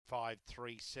5,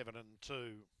 3, 7 and 2.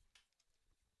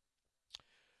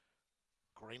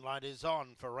 Green light is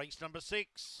on for race number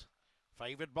 6.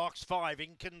 Favoured box 5,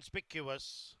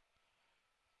 Inconspicuous.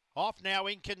 Off now,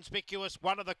 Inconspicuous,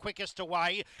 one of the quickest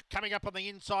away. Coming up on the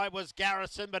inside was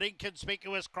Garrison, but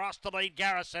Inconspicuous crossed the lead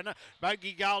Garrison.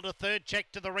 Bogey Gold a third,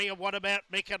 check to the rear. What about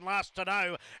Mick and Last to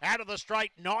Know? Out of the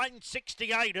straight,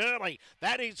 9.68 early.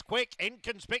 That is quick.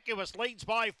 Inconspicuous leads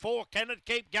by 4. Can it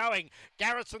keep going?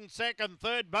 Garrison second,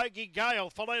 third, Bogey Gale,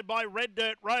 followed by Red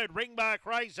Dirt Road, Ringbark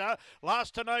Razor,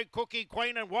 Last to Know, Cookie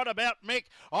Queen, and What About Mick?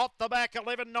 Off the back,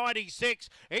 11.96.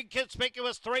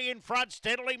 Inconspicuous 3 in front,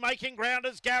 steadily making ground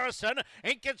as Garrison.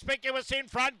 Inconspicuous in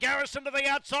front, Garrison to the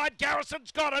outside.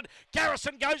 Garrison's got it.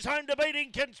 Garrison goes home to beat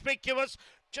Inconspicuous.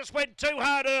 Just went too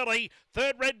hard early.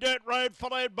 Third, Red Dirt Road,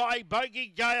 followed by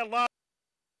Bogey Gale.